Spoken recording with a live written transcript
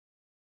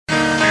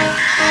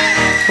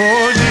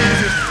Oh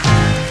Jesus,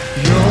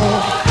 your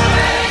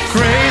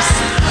grace,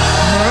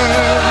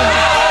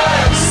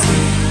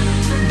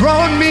 mercy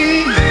brought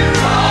me.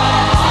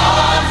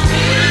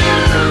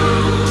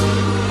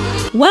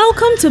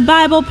 Welcome to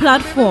Bible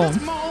Platform,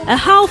 a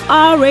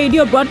half-hour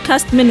radio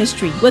broadcast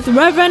ministry with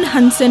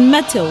Rev.Hansen,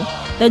 Mettle,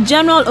 the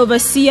General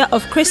Overseer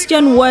of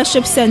Christian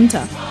Worship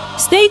Center.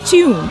 Stay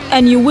tuned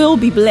and you will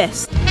be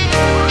blessed.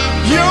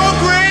 Your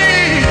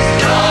grace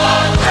and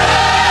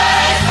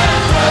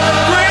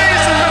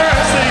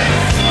mercy,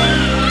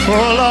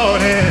 oh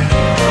Lord,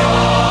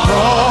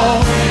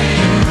 brought me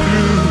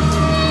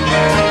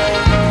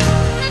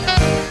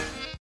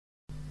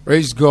through.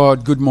 Praise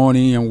God, good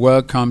morning and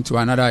welcome to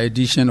another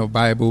edition of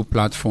Bible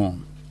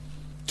Platform.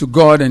 To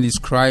God and His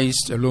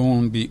Christ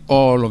alone be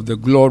all of the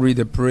glory,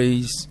 the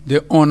praise,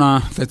 the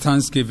honor, the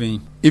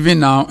thanksgiving, even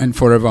now and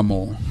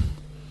forevermore.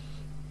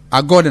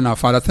 Our God and our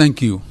Father,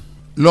 thank you.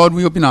 Lord,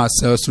 we open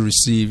ourselves to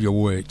receive your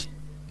word.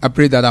 I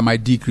pray that I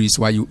might decrease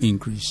while you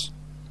increase.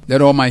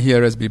 Let all my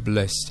hearers be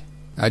blessed.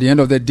 At the end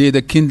of the day,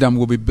 the kingdom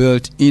will be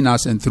built in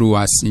us and through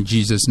us. In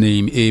Jesus'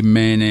 name,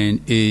 amen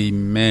and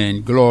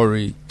amen.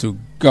 Glory to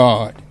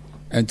God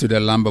and to the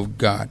Lamb of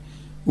God,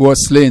 who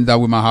was slain that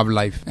we might have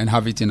life and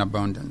have it in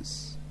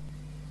abundance.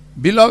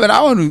 Beloved,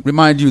 I want to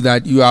remind you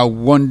that you are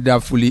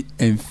wonderfully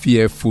and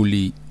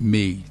fearfully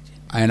made.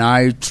 And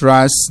I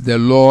trust the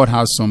Lord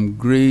has some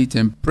great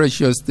and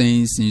precious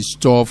things in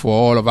store for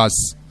all of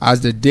us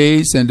as the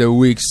days and the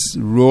weeks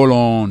roll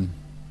on.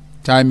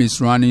 Time is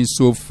running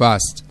so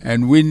fast,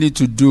 and we need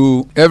to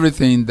do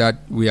everything that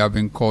we have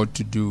been called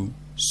to do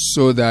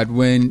so that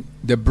when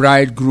the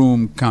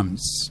bridegroom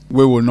comes,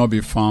 we will not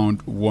be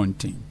found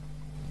wanting.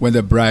 When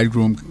the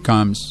bridegroom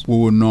comes, we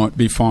will not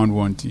be found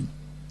wanting.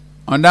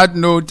 On that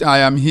note, I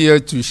am here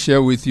to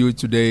share with you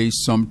today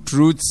some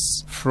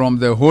truths from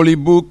the Holy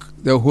Book,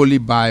 the Holy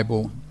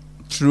Bible.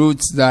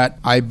 Truths that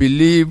I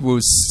believe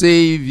will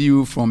save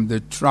you from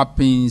the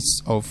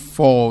trappings of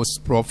false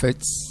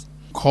prophets,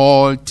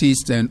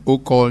 cultists and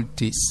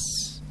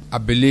occultists. I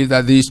believe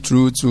that these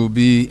truths will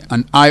be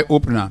an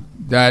eye-opener,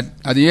 that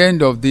at the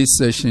end of this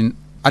session,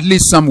 at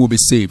least some will be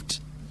saved.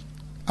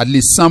 At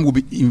least some will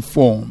be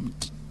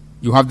informed.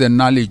 You have the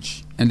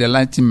knowledge and the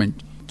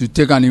enlightenment to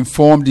take an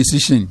informed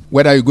decision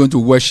whether you're going to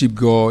worship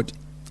God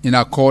in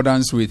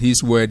accordance with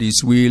His word,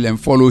 His will,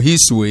 and follow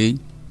His way,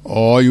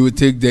 or you will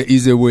take the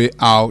easy way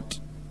out,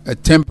 a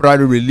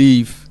temporary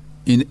relief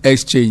in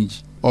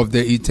exchange of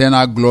the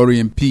eternal glory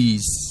and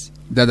peace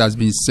that has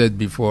been set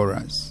before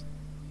us.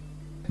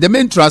 The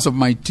main thrust of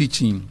my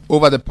teaching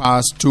over the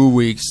past 2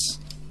 weeks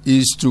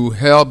is to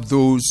help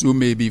those who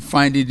may be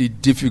finding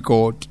it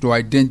difficult to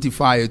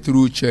identify a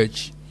true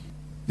church.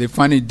 They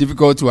find it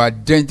difficult to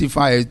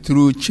identify a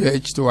true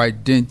church to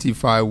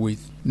identify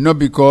with. Not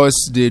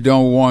because they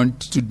don't want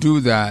to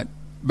do that,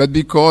 but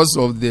because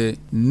of the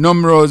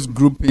numerous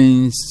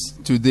groupings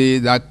today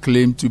that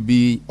claim to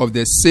be of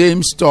the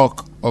same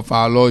stock of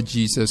our Lord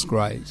Jesus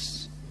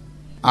Christ.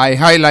 I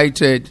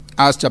highlighted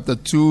Acts chapter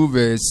 2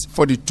 verse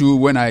 42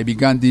 when I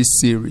began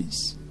this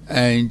series.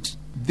 And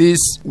this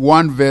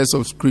one verse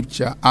of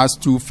scripture, Acts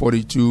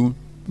 2:42,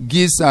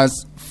 gives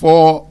us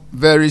 4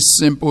 very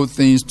simple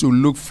things to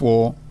look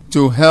for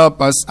to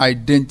help us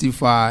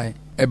identify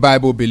a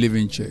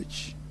Bible-believing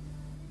church.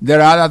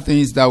 There are other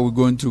things that we're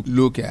going to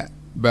look at,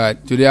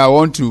 but today I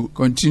want to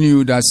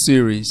continue that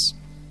series.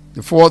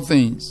 The 4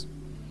 things.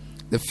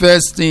 The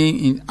first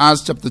thing in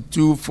Acts chapter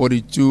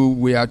 2:42,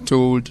 we are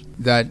told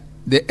that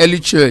the early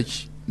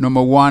church,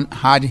 number 1,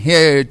 had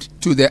adhered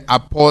to the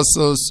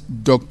apostles'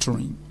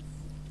 doctrine.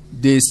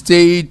 They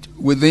stayed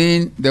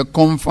within the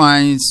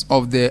confines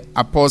of the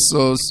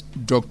apostles'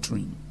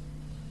 doctrine.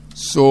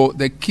 So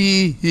the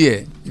key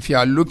here, if you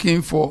are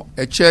looking for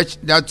a church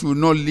that will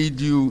not lead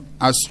you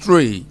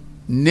astray,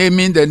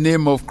 naming the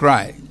name of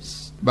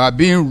Christ, by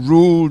being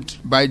ruled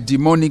by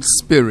demonic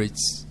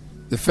spirits,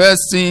 the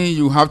first thing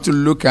you have to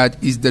look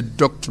at is the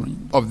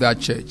doctrine of that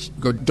church.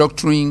 Because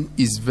doctrine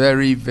is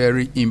very,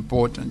 very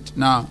important.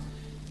 Now,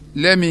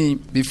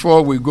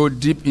 before we go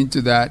deep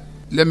into that,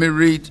 let me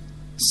read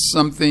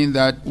something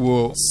that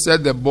will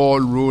set the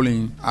ball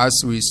rolling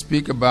as we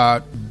speak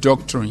about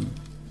doctrine.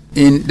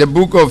 In the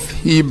book of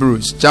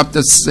Hebrews,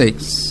 chapter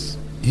 6,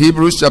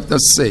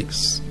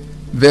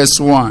 verse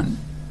 1.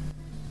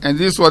 And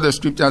this is what the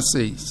scripture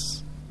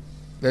says.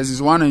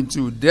 Verses 1 and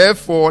 2.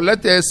 Therefore,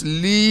 let us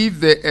leave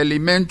the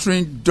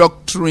elementary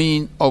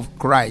doctrine of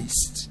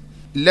Christ.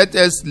 Let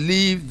us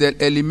leave the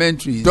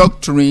elementary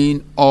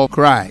doctrine of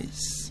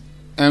Christ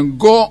and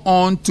go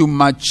on to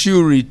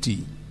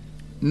maturity,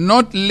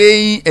 not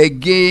laying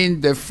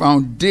again the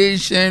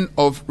foundation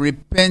of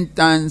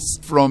repentance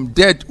from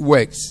dead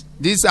works.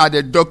 These are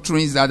the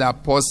doctrines that the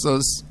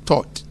apostles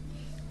taught.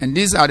 And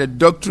these are the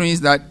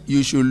doctrines that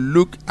you should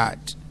look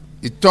at.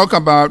 It talk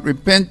about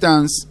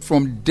repentance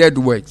from dead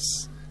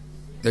works.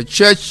 The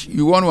church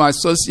you want to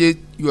associate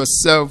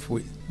yourself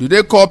with. Do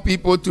they call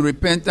people to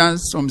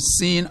repentance from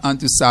sin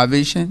unto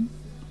salvation?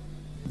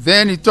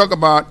 Then it talk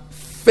about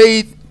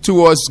faith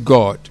towards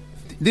God.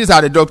 These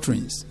are the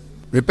doctrines.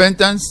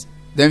 Repentance,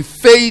 Then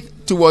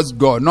faith towards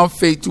God, not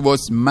faith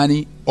towards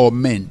money or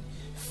men.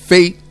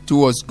 Faith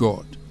towards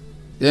God.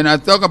 Then I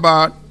talk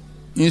about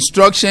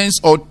instructions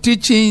or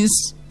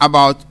teachings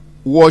about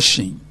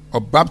washing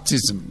or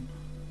baptism.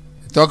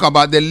 I talk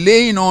about the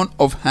laying on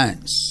of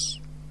hands,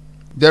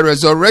 the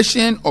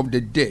resurrection of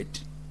the dead,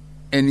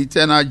 and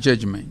eternal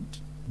judgment.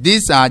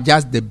 These are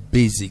just the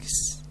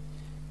basics.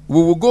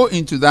 We will go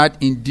into that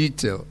in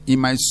detail in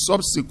my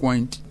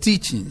subsequent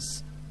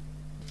teachings.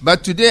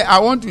 But today I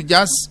want to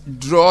just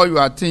draw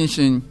your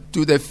attention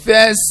to the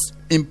first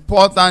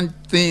important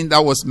thing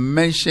that was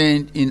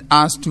mentioned in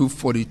Acts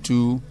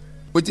 2:42,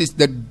 which is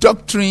the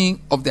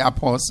doctrine of the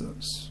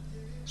apostles.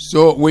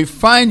 So we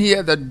find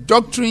here that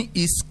doctrine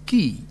is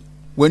key.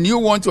 When you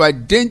want to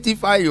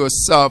identify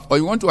yourself, or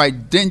you want to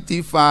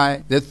identify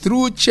the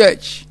true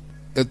church,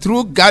 the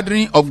true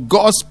gathering of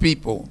God's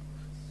people,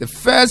 the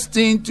first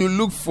thing to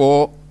look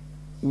for,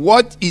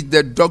 what is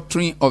the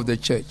doctrine of the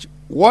church?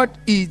 What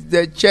is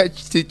the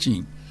church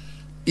teaching?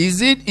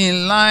 Is it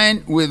in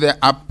line with the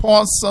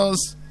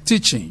apostles'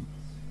 teaching?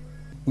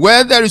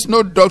 Where there is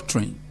no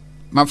doctrine,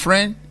 my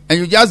friend, and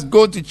you just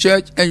go to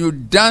church and you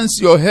dance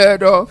your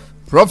head off,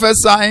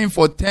 prophesying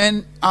for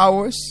 10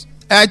 hours,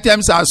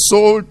 items are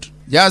sold,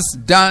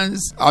 just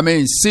dance,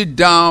 sit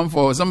down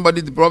for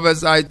somebody to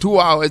prophesy 2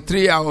 hours,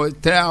 3 hours,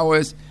 10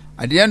 hours.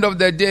 At the end of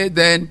the day,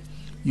 then,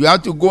 you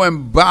have to go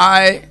and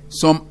buy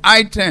some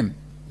item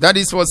that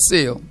is for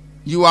sale.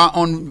 You are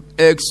on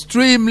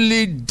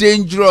extremely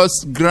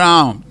dangerous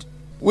ground,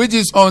 which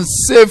is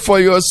unsafe for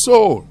your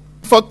soul.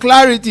 For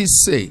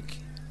clarity's sake,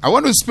 I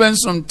want to spend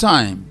some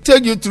time,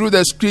 take you through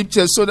the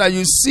scriptures so that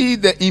you see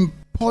the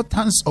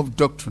importance of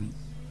doctrine.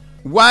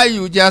 Why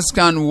you just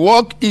can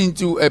walk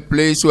into a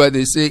place where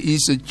they say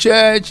it's a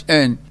church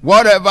and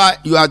whatever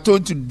you are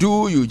told to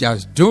do, you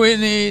just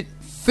doing it,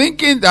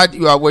 thinking that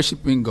you are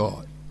worshiping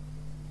God.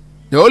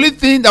 The only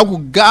thing that will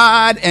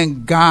guard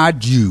and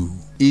guard you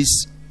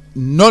is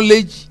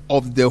knowledge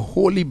of the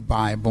Holy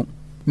Bible,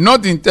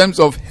 not in terms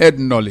of head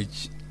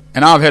knowledge.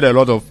 And I've heard a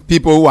lot of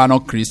people who are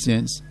not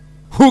Christians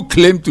who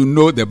claim to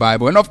know the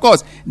Bible. And of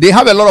course, they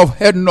have a lot of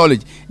head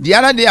knowledge. The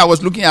other day I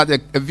was looking at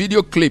a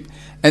video clip,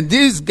 and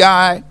this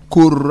guy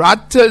could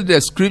rattle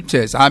the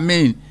scriptures.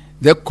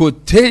 The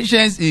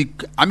quotations,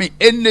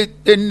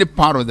 any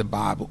part of the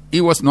Bible.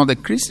 He was not a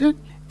Christian.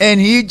 And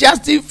he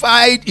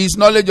justified his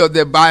knowledge of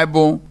the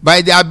Bible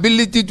by the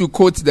ability to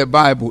quote the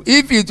Bible.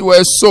 If it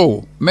were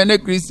so, many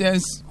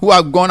Christians who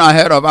have gone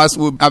ahead of us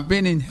would have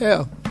been in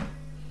hell.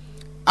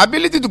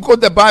 Ability to quote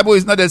the Bible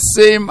is not the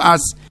same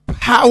as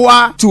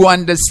power to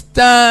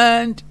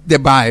understand the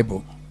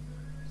Bible.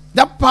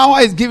 That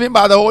power is given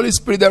by the Holy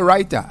Spirit, the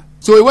writer.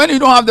 So when you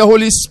don't have the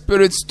Holy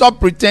Spirit, stop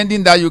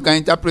pretending that you can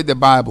interpret the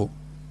Bible.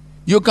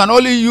 You can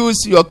only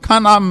use your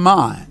carnal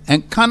mind,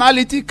 and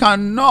carnality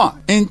cannot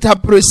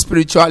interpret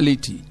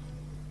spirituality.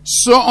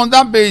 So on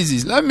that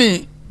basis, let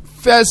me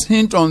first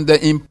hint on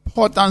the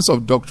importance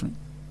of doctrine.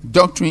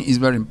 Doctrine is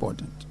very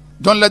important.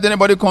 Don't let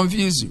anybody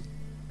confuse you.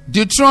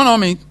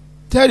 Deuteronomy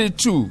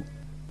 32,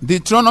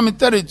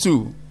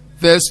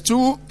 verse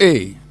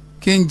 2a,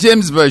 King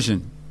James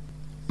Version.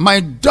 My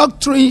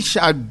doctrine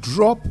shall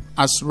drop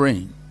as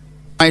rain.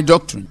 My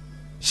doctrine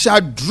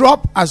shall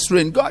drop as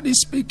rain. God is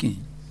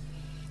speaking.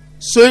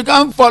 So you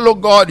can't follow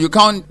God, you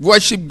can't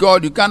worship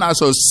God, you can't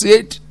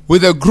associate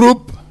with a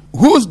group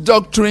whose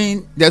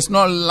doctrine does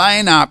not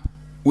line up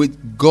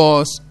with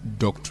God's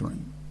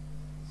doctrine.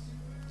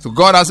 So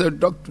God has a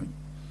doctrine.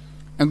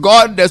 And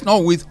God does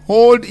not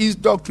withhold his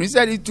doctrine. He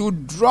said it will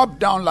drop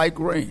down like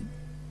rain.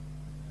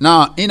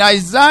 Now, in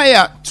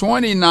Isaiah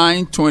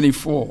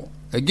 29:24,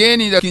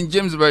 again in the King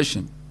James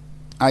Version,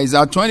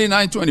 Isaiah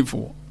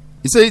 29:24,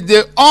 he says,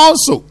 they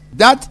also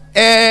that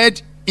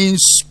erred in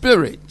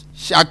spirit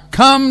shall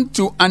come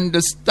to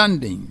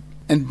understanding,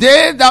 and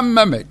they that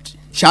murmured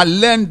shall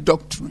learn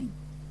doctrine.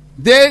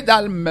 They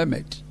that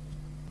murmured,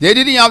 they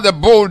didn't have the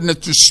boldness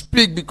to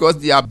speak because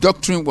their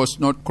doctrine was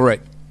not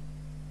correct.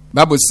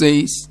 Bible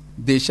says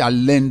they shall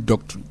learn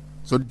doctrine.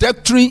 So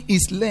doctrine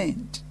is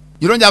learned.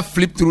 You don't just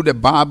flip through the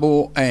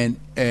Bible and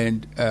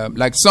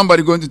like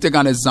somebody going to take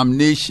an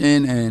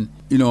examination and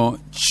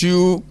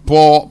chew,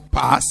 pour,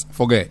 pass,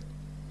 forget.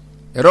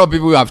 A lot of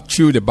people have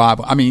chewed the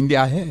Bible, in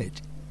their head.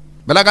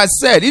 But like I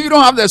said, if you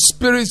don't have the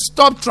Spirit,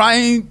 stop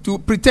trying to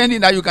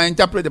pretending that you can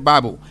interpret the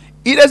Bible.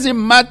 It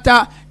doesn't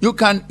matter. You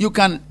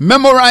can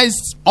memorize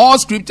all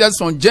scriptures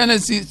from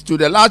Genesis to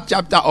the last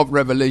chapter of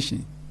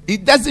Revelation.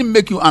 It doesn't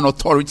make you an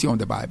authority on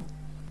the Bible.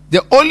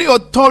 The only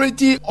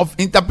authority of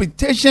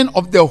interpretation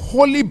of the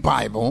Holy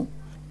Bible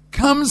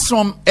comes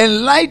from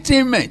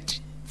enlightenment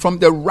from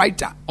the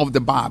writer of the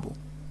Bible,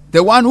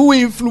 the one who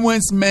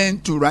influenced men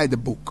to write the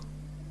book,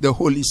 the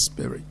Holy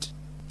Spirit.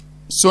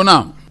 So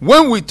now,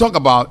 when we talk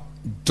about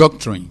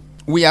doctrine,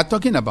 we are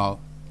talking about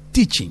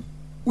teaching.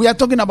 We are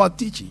talking about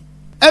teaching.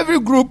 Every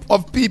group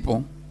of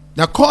people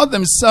that call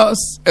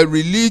themselves a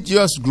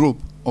religious group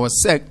or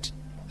sect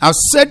have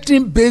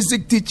certain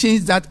basic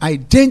teachings that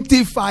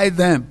identify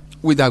them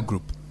with that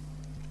group.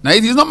 Now,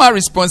 it is not my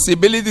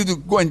responsibility to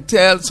go and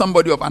tell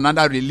somebody of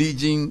another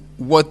religion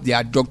what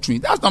their doctrine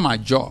is. That's not my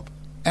job.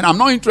 And I'm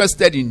not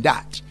interested in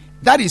that.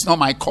 That is not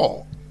my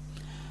call.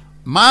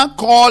 My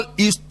call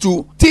is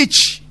to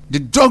teach the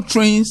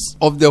doctrines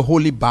of the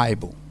Holy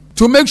Bible.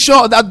 To make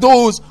sure that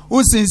those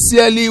who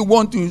sincerely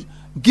want to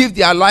give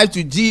their life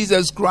to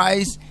Jesus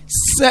Christ,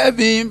 serve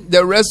Him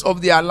the rest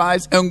of their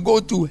lives, and go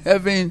to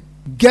heaven,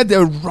 get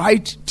the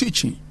right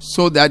teaching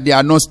so that they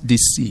are not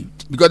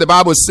deceived. Because the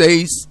Bible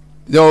says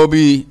there will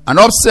be an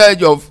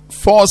upsurge of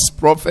false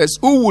prophets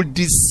who will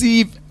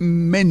deceive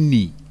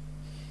many.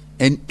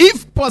 And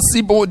if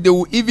possible, they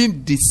will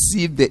even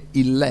deceive the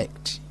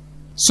elect.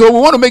 So we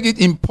want to make it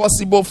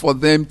impossible for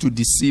them to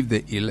deceive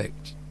the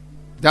elect.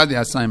 That's the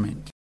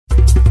assignment.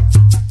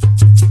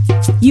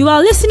 You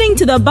are listening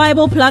to the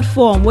Bible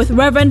Platform with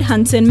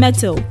Rev.Hansen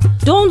Mettle.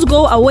 Don't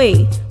go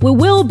away. We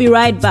will be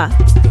right back.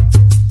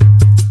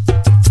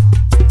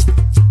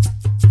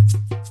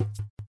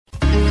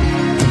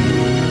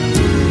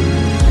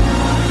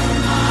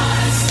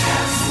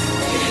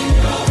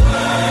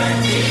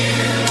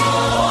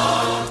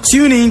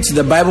 Tune in to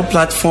the Bible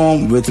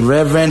Platform with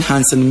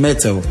Rev.Hansen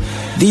Mettle.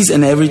 This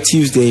and every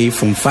Tuesday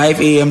from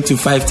 5 a.m. to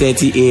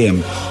 5:30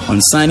 a.m.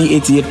 on Sunny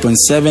 88.7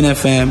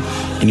 FM,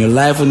 and your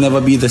life will never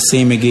be the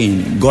same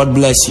again. God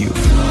bless you.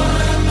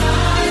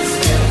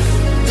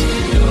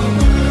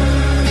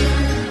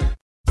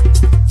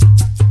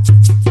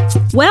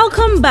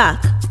 Welcome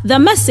back. The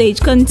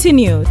message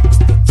continued.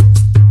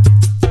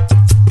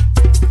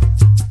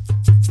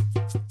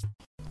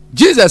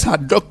 Jesus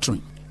had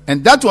doctrine,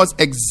 and that was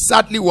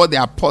exactly what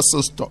the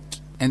apostles taught.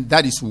 And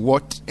that is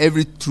what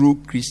every true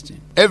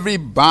Christian, every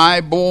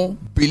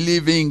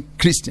Bible-believing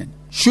Christian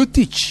should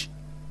teach.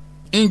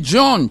 In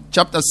John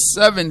chapter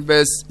 7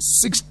 verse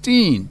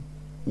 16,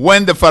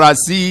 when the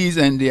Pharisees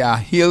and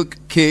their ilk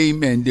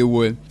came and they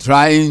were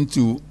trying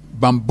to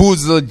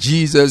bamboozle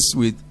Jesus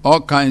with all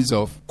kinds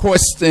of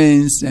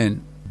questions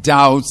and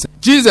doubts,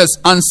 Jesus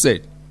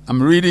answered. I'm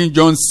reading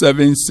John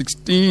 7,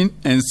 16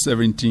 and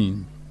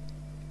 17.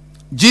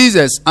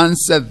 Jesus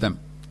answered them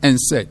and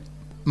said,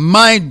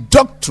 My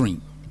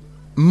doctrine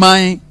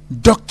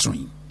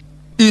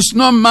is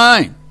not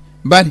mine,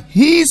 but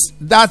His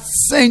that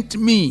sent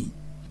me.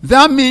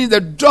 That means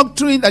the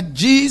doctrine that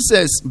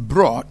Jesus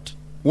brought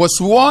was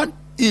what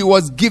He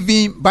was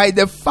given by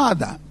the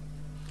Father.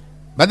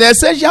 But the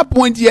essential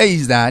point here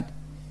is that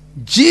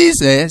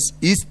Jesus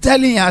is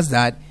telling us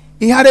that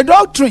He had a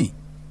doctrine.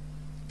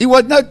 It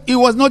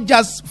was not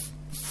just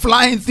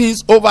flying things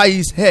over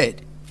His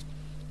head.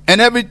 And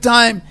every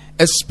time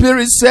a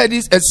spirit said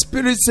this, a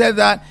spirit said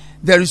that,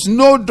 there is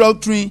no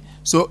doctrine.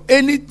 So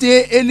any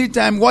day,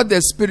 anytime, what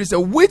the spirit said,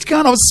 which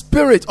kind of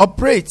spirit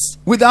operates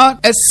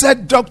without a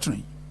set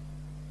doctrine?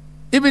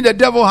 Even the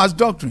devil has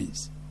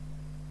doctrines.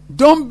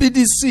 Don't be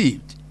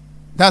deceived.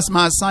 That's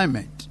my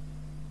assignment.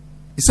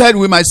 He said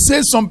we might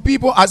save some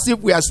people as if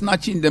we are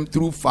snatching them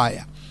through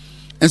fire.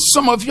 And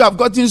some of you have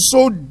gotten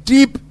so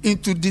deep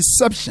into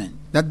deception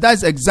that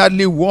that's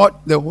exactly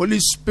what the Holy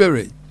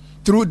Spirit,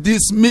 through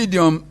this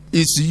medium,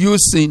 is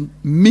using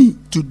me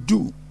to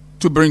do,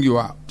 to bring you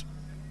out.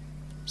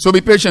 So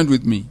be patient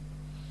with me.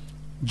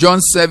 John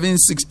 7,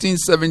 16,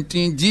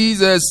 17,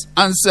 Jesus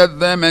answered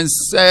them and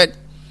said,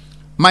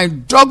 My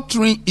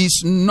doctrine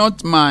is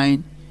not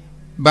mine,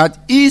 but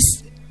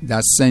His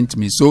that sent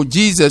me. So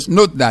Jesus,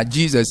 note that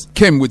Jesus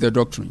came with a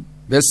doctrine.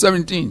 Verse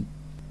 17,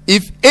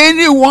 if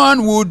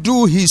anyone will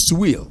do His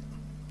will,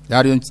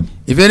 that is,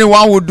 if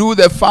anyone will do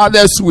the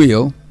Father's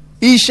will,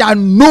 he shall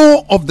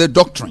know of the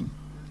doctrine,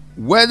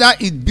 whether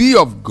it be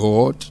of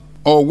God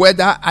or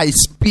whether I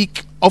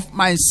speak of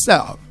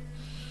myself.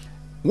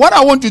 What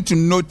I want you to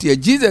note here,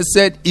 Jesus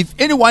said, if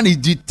anyone is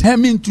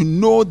determined to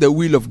know the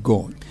will of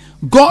God,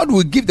 God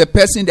will give the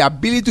person the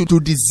ability to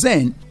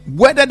discern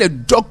whether the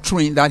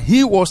doctrine that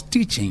he was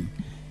teaching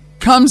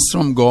comes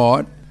from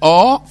God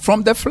or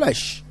from the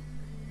flesh.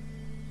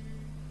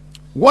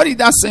 What is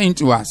that saying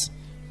to us?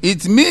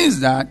 It means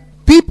that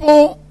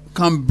people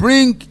can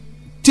bring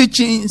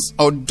teachings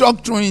or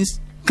doctrines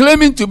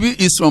claiming to be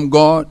is from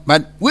God,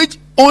 but which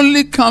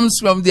only comes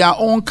from their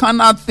own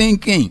carnal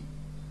thinking.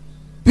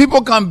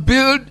 People can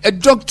build a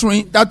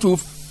doctrine that will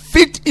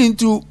fit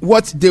into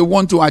what they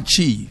want to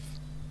achieve.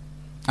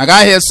 Like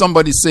I hear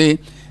somebody say,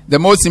 the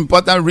most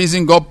important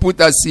reason God put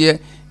us here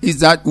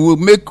is that we will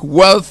make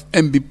wealth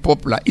and be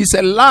popular. It's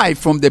a lie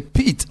from the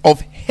pit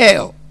of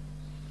hell.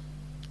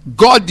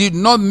 God did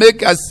not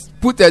make us,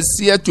 put us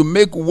here to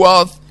make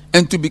wealth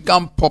and to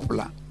become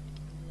popular.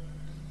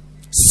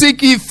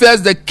 Seek ye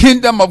first the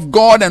kingdom of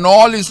God and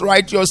all His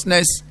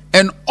righteousness,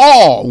 and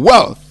all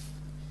wealth,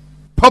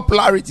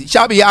 popularity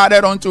shall be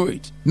added unto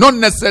it. Not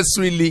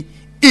necessarily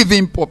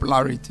even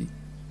popularity.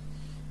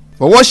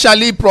 For what shall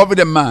he profit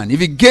a man if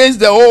he gains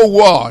the whole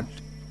world,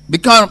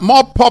 become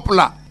more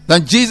popular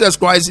than Jesus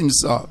Christ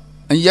Himself,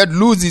 and yet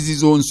loses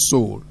his own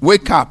soul?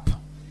 Wake up.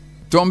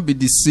 Don't be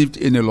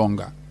deceived any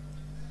longer.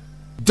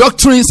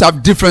 Doctrines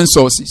have different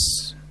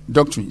sources.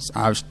 Doctrines.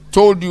 I've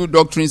told you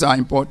doctrines are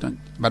important.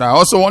 But I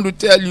also want to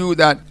tell you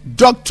that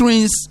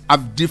doctrines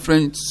have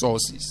different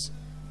sources.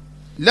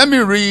 Let me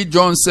read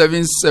John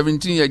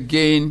 7:17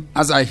 again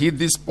as I hit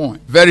this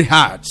point very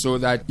hard so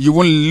that you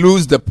won't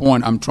lose the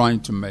point I'm trying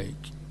to make.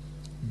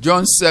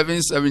 John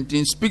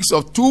 7:17 speaks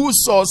of two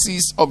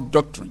sources of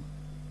doctrine.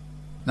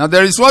 Now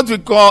there is what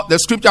the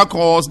scripture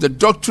calls the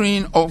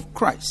doctrine of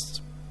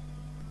Christ.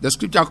 The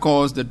scripture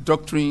calls the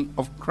doctrine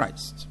of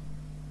Christ.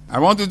 I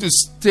want you to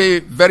stay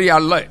very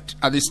alert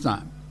at this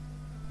time.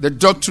 The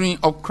doctrine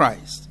of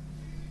Christ.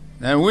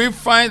 And we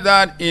find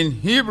that in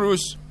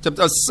Hebrews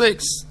chapter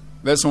 6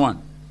 verse 1.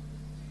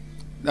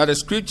 That the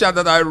scripture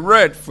that I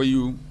read for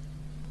you,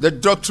 the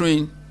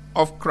doctrine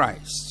of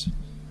Christ.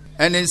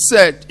 And it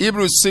said,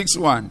 Hebrews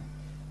 6:1,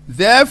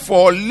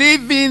 therefore,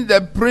 leaving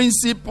the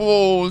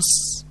principles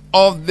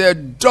of the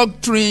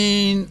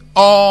doctrine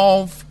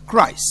of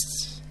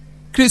Christ.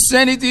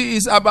 Christianity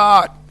is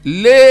about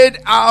laid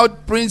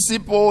out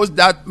principles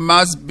that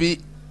must be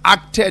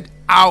acted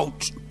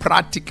out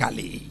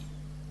practically.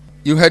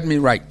 You heard me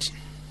right.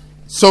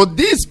 So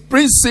this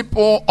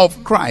principle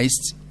of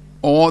Christ,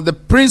 or the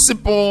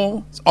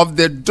principle of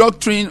the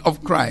doctrine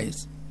of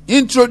Christ,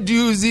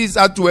 introduces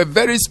us to a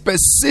very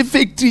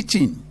specific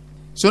teaching.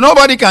 So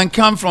nobody can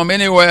come from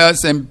anywhere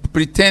else and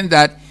pretend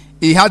that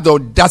he had the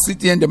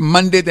audacity and the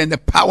mandate and the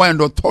power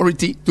and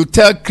authority to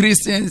tell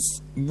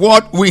Christians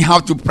what we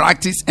have to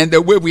practice and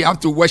the way we have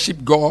to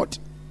worship God,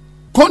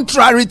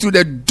 contrary to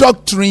the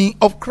doctrine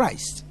of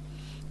Christ.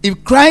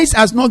 If Christ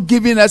has not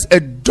given us a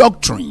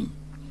doctrine,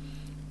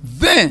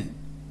 then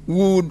we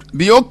would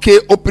be okay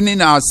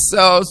opening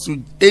ourselves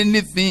to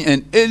anything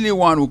and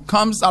anyone who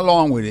comes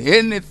along with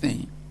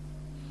anything.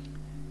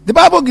 The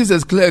Bible gives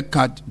us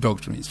clear-cut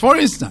doctrines. For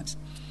instance,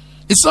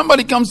 if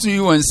somebody comes to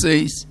you and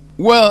says,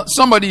 well,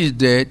 somebody is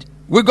dead,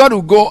 we got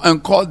to go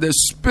and call the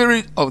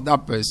spirit of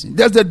that person.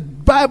 Does the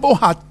Bible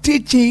have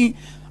teaching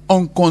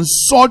on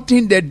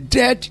consulting the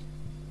dead?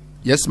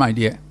 Yes, my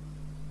dear.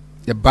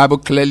 The Bible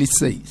clearly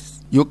says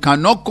you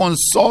cannot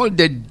consult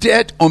the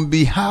dead on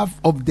behalf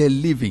of the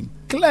living.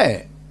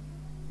 Clear.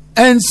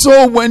 And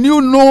so when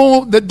you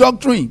know the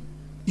doctrine,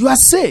 you are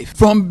safe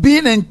from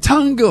being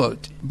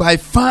entangled by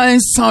fine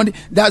sounding.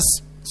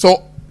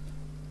 So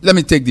let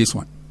me take this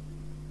one.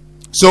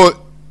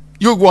 So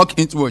you walk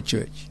into a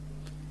church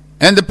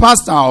and the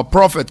pastor or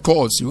prophet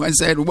calls you and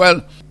said,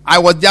 well, I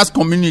was just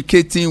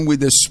communicating with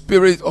the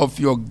spirit of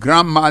your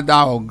grandmother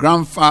or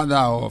grandfather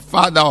or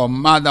father or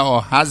mother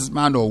or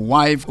husband or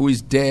wife who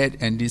is dead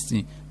and this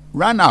thing.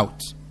 Run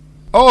out.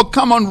 Oh,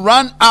 come on,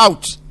 run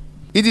out.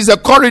 It is a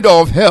corridor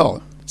of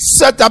hell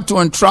set up to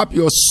entrap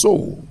your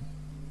soul.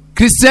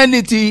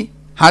 Christianity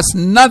has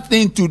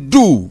nothing to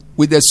do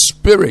with the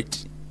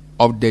spirit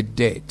of the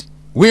dead.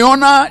 We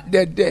honor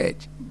the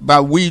dead,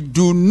 but we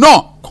do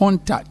not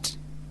contact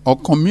or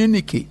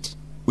communicate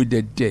with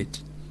the dead.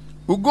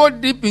 We'll go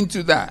deep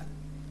into that.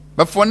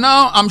 But for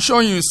now, I'm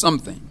showing you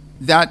something.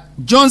 That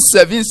John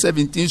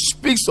 7:17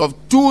 speaks of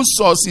two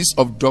sources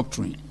of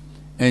doctrine.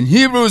 And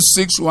Hebrews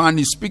 6:1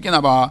 is speaking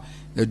about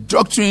the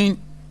doctrine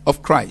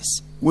of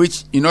Christ,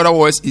 which in other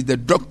words is the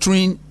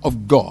doctrine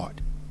of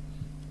God,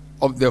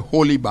 of the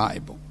Holy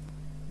Bible.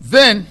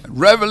 Then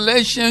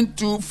Revelation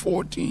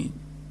 2:14,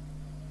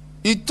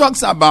 it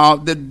talks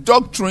about the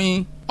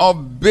doctrine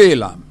of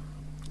Balaam.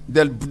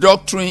 The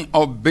doctrine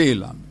of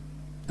Balaam.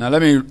 Now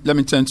let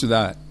me turn to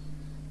that.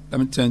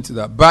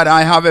 But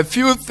I have a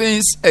few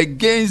things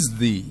against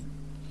thee,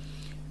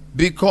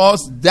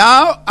 because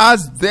thou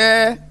hast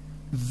there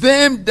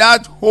them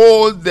that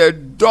hold the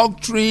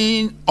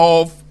doctrine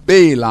of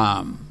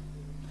Balaam.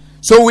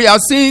 So we are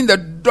seeing the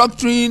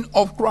doctrine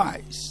of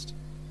Christ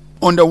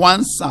on the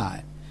one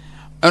side.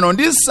 And on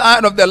this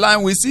side of the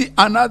line we see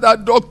another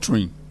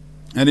doctrine.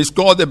 And it's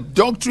called the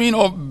doctrine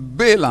of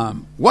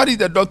Balaam. What is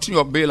the doctrine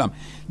of Balaam?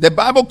 The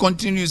Bible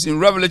continues in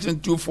Revelation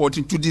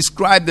 2:14 to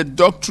describe the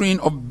doctrine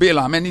of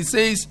Balaam. And it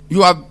says,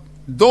 you have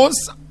those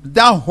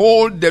that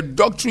hold the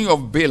doctrine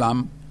of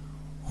Balaam,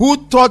 who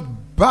taught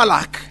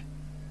Balak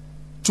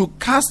to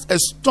cast a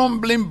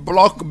stumbling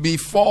block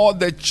before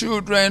the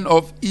children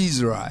of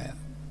Israel,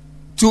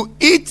 to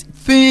eat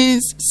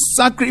things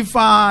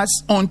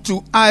sacrificed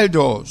unto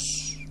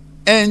idols,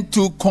 and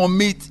to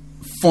commit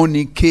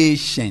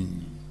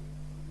fornication.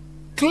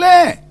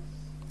 Clear.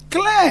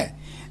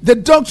 The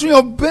doctrine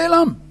of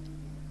Balaam.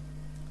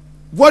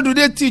 What do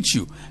they teach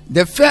you?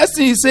 The first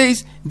thing he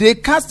says, they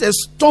cast a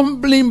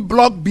stumbling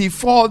block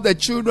before the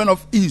children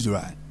of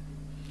Israel.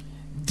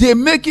 They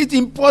make it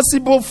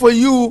impossible for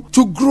you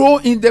to grow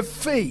in the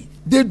faith.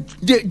 They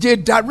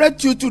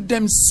direct you to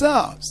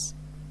themselves.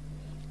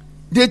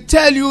 They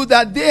tell you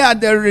that they are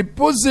the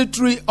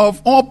repository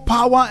of all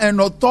power and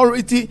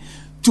authority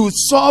to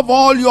solve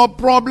all your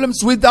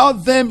problems.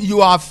 Without them,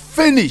 you are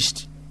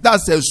finished.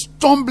 That's a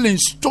stumbling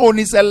stone.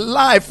 It's a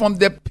lie from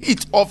the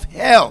pit of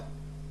hell.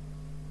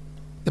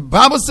 The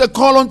Bible says,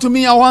 call unto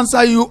me, I will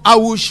answer you. I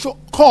will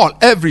call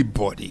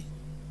everybody.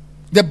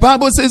 The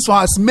Bible says, for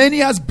as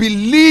many as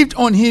believed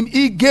on him,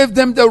 he gave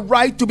them the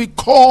right to be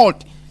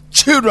called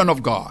children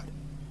of God.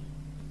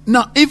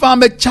 Now, if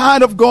I'm a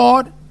child of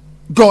God,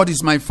 God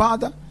is my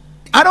Father.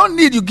 I don't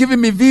need you giving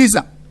me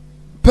visa,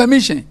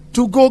 permission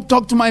to go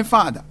talk to my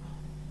Father.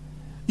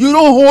 You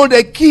don't hold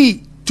a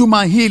key to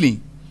my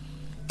healing.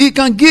 He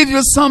can give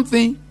you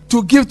something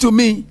to give to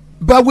me,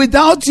 but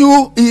without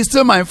you, he is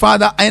still my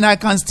Father, and I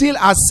can still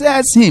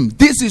access him.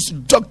 This is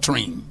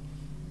doctrine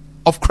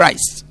of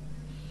Christ.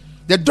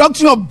 The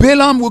doctrine of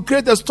Balaam will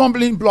create a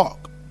stumbling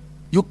block.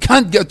 You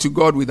can't get to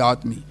God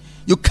without me.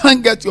 You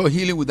can't get your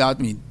healing without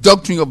me.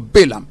 Doctrine of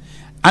Balaam.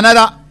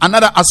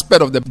 Another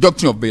aspect of the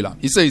doctrine of Balaam.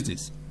 He says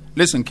this.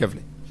 Listen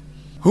carefully.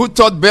 Who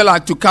taught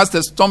Balak to cast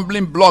a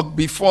stumbling block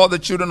before the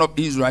children of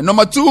Israel?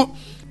 Number 2,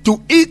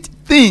 to eat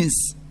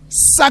things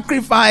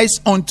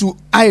sacrificed unto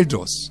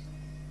idols.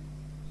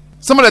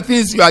 Some of the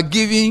things you are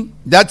giving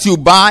that you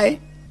buy,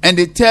 and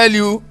they tell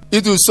you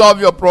it will solve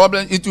your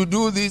problem, it will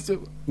do this.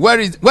 Where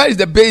is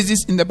the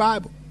basis in the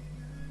Bible?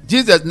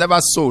 Jesus never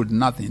sold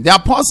nothing. The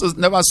apostles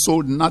never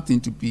sold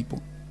nothing to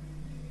people.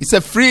 He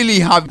said, freely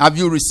have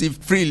you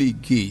received, freely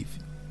give.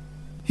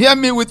 Hear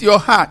me with your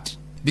heart,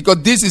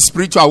 because this is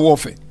spiritual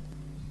warfare.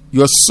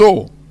 Your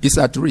soul is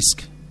at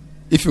risk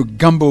if you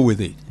gamble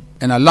with it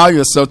and allow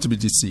yourself to be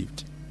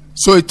deceived.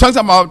 So it talks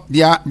about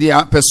they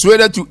are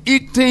persuaded to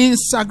eat things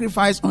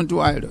sacrificed unto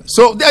idols.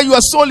 So there your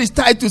soul is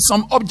tied to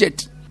some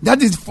object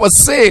that is for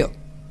sale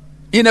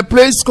in a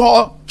place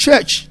called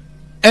church.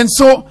 And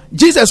so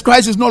Jesus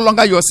Christ is no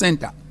longer your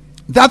center.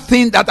 That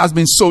thing that has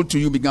been sold to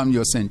you becomes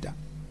your center.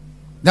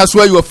 That's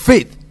where your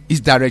faith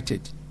is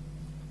directed.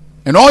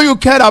 And all you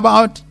care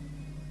about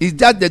is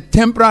that the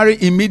temporary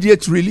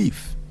immediate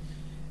relief.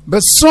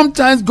 But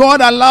sometimes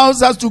God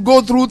allows us to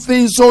go through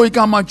things so he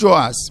can mature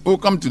us. We'll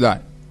come to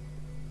that.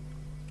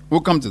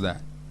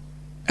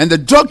 And the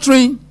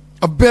doctrine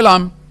of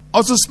Balaam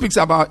also speaks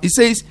about, it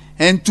says,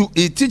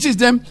 it teaches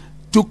them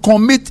to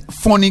commit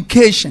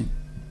fornication.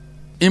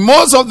 In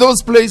most of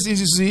those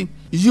places, you see,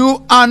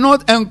 you are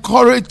not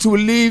encouraged to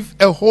live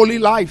a holy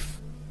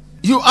life.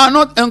 You are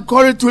not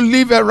encouraged to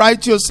live a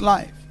righteous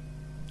life.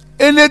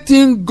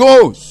 Anything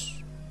goes,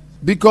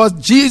 because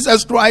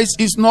Jesus Christ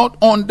is not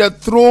on the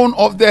throne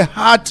of the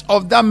heart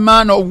of that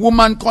man or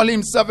woman calling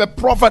himself a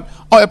prophet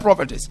or a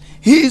prophetess.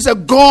 He is a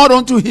God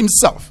unto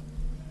himself,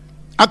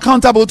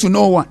 accountable to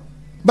no one.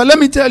 But let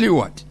me tell you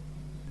what,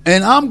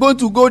 and I'm going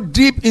to go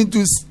deep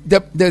into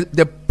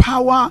the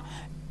power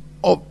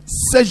of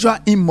sexual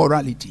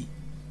immorality.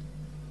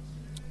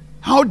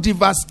 How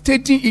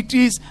devastating it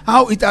is,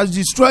 how it has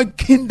destroyed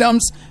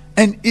kingdoms,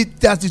 and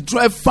it has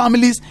destroyed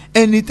families,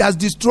 and it has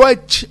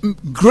destroyed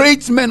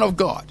great men of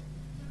God.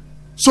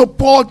 So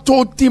Paul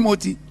told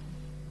Timothy,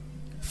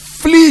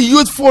 flee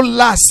youthful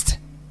lust.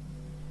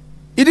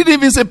 He didn't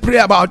even say pray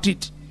about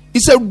it. He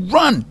said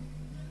run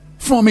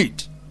from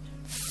it.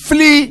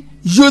 Flee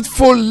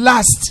youthful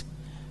lust.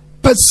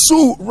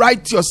 Pursue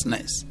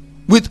righteousness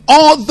with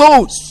all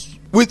those.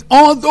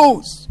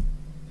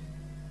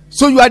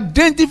 So you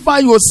identify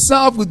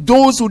yourself with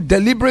those who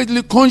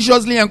deliberately,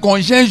 consciously, and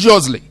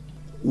conscientiously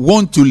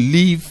want to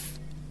live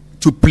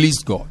to please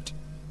God.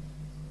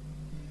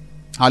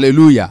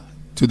 Hallelujah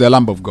to the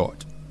Lamb of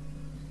God.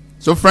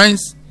 So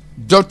friends,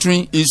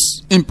 doctrine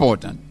is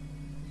important.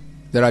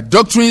 There are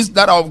doctrines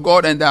that are of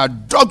God, and there are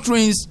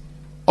doctrines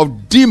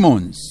of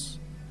demons.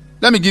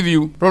 Let me give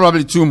you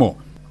probably 2 more.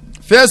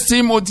 1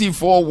 Timothy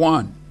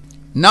 4:1.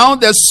 Now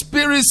the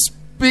Spirit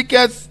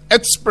speaketh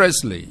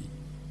expressly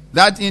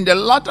that in the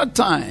latter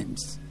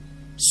times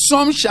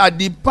some shall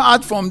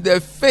depart from their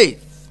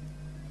faith,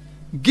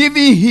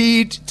 giving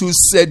heed to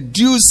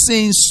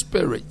seducing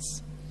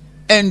spirits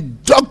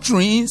and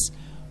doctrines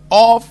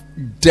of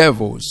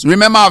devils.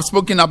 Remember, I've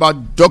spoken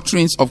about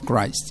doctrines of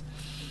Christ.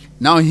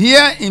 Now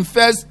here in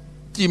 1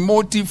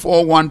 Timothy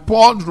 4:1,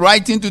 Paul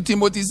writing to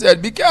Timothy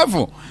said, be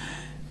careful,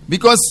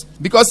 because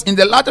in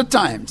the latter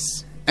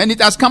times, and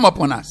it has come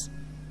upon us,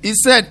 he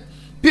said,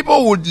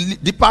 people will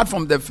depart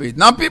from the faith.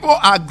 Now people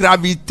are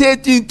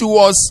gravitating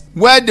towards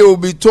where they will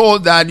be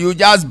told that you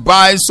just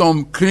buy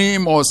some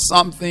cream or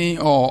something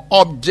or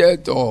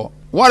object or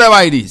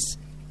whatever it is,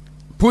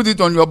 put it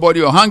on your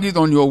body or hang it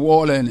on your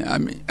wall, and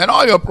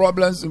all your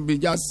problems will be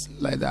just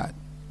like that.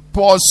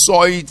 Paul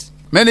saw it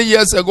many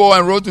years ago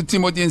and wrote to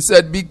Timothy and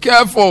said, be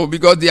careful,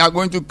 because they are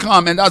going to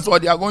come and that's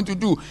what they are going to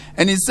do.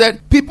 And he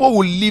said, people will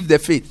leave the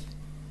faith.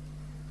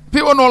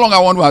 People no longer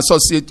want to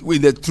associate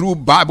with the true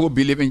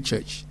Bible-believing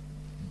church.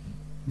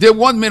 They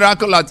want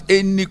miracle at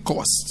any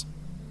cost.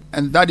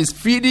 And that is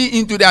feeding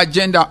into the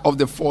agenda of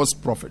the false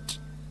prophet.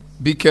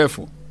 Be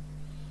careful.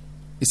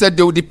 He said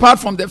they will depart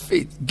from their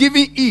faith,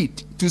 giving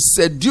heed to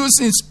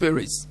seducing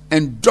spirits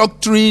and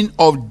doctrine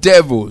of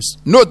devils.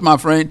 Note, my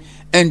friend,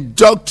 and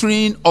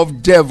doctrine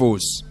of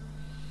devils.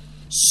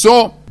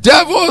 So,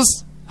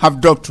 devils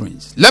have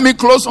doctrines. Let me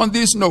close on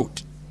this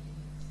note.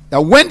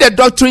 That when the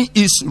doctrine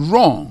is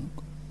wrong,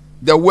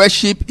 the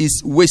worship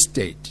is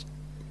wasted.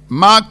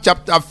 Mark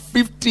chapter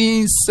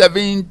 15,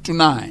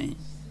 7-9.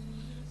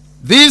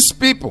 These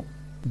people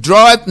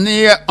draweth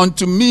near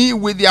unto me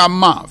with their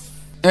mouth,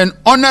 and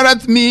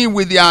honoreth me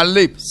with their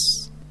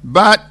lips,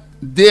 but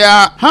their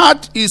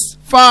heart is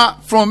far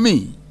from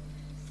me.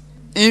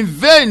 In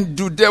vain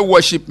do they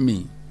worship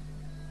me,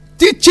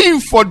 teaching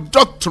for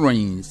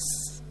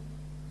doctrines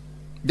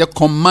the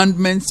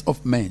commandments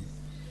of men.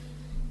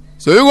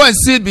 So you go and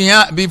sit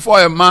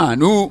before a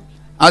man who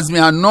has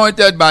been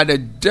anointed by the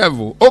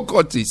devil,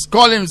 occultist,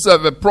 call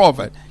himself a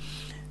prophet,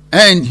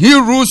 and he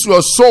rules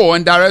your soul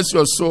and directs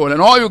your soul,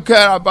 and all you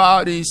care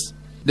about is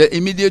the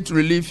immediate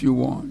relief you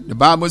want. The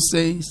Bible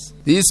says,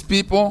 these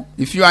people,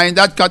 if you are in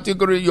that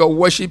category, your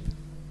worship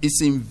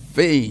is in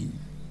vain,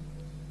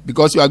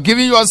 because you are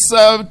giving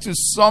yourself to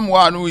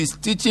someone who is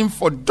teaching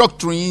for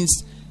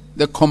doctrines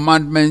the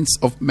commandments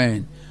of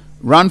men.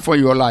 Run for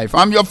your life.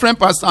 I'm your friend,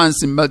 Pastor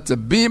Hansen.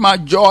 Be my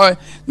joy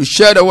to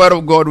share the word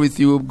of God with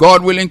you.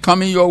 God willing,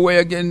 coming your way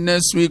again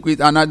next week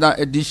with another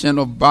edition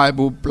of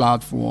Bible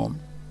Platform.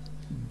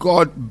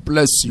 God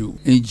bless you.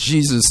 In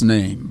Jesus'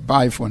 name.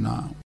 Bye for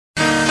now.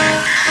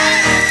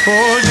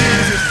 For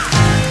Jesus,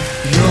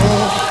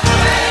 your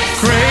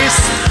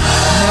grace,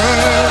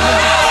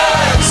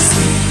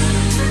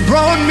 mercy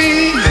brought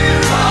me.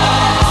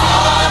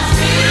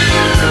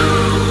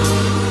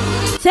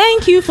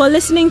 Thank you for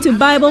listening to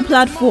Bible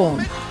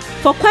Platform.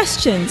 For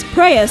questions,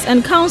 prayers,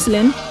 and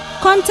counseling,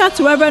 contact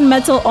Rev.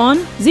 Mettle on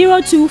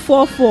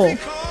 0244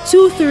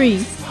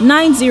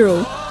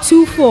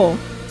 239024,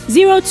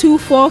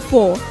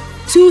 0244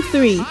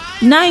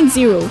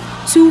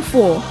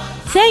 239024.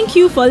 Thank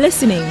you for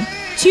listening.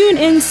 Tune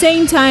in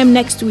same time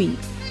next week.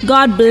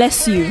 God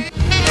bless you. Your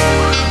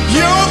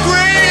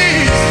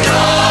grace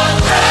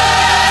and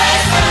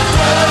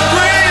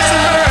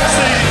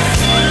mercy,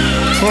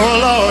 oh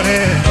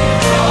Lord.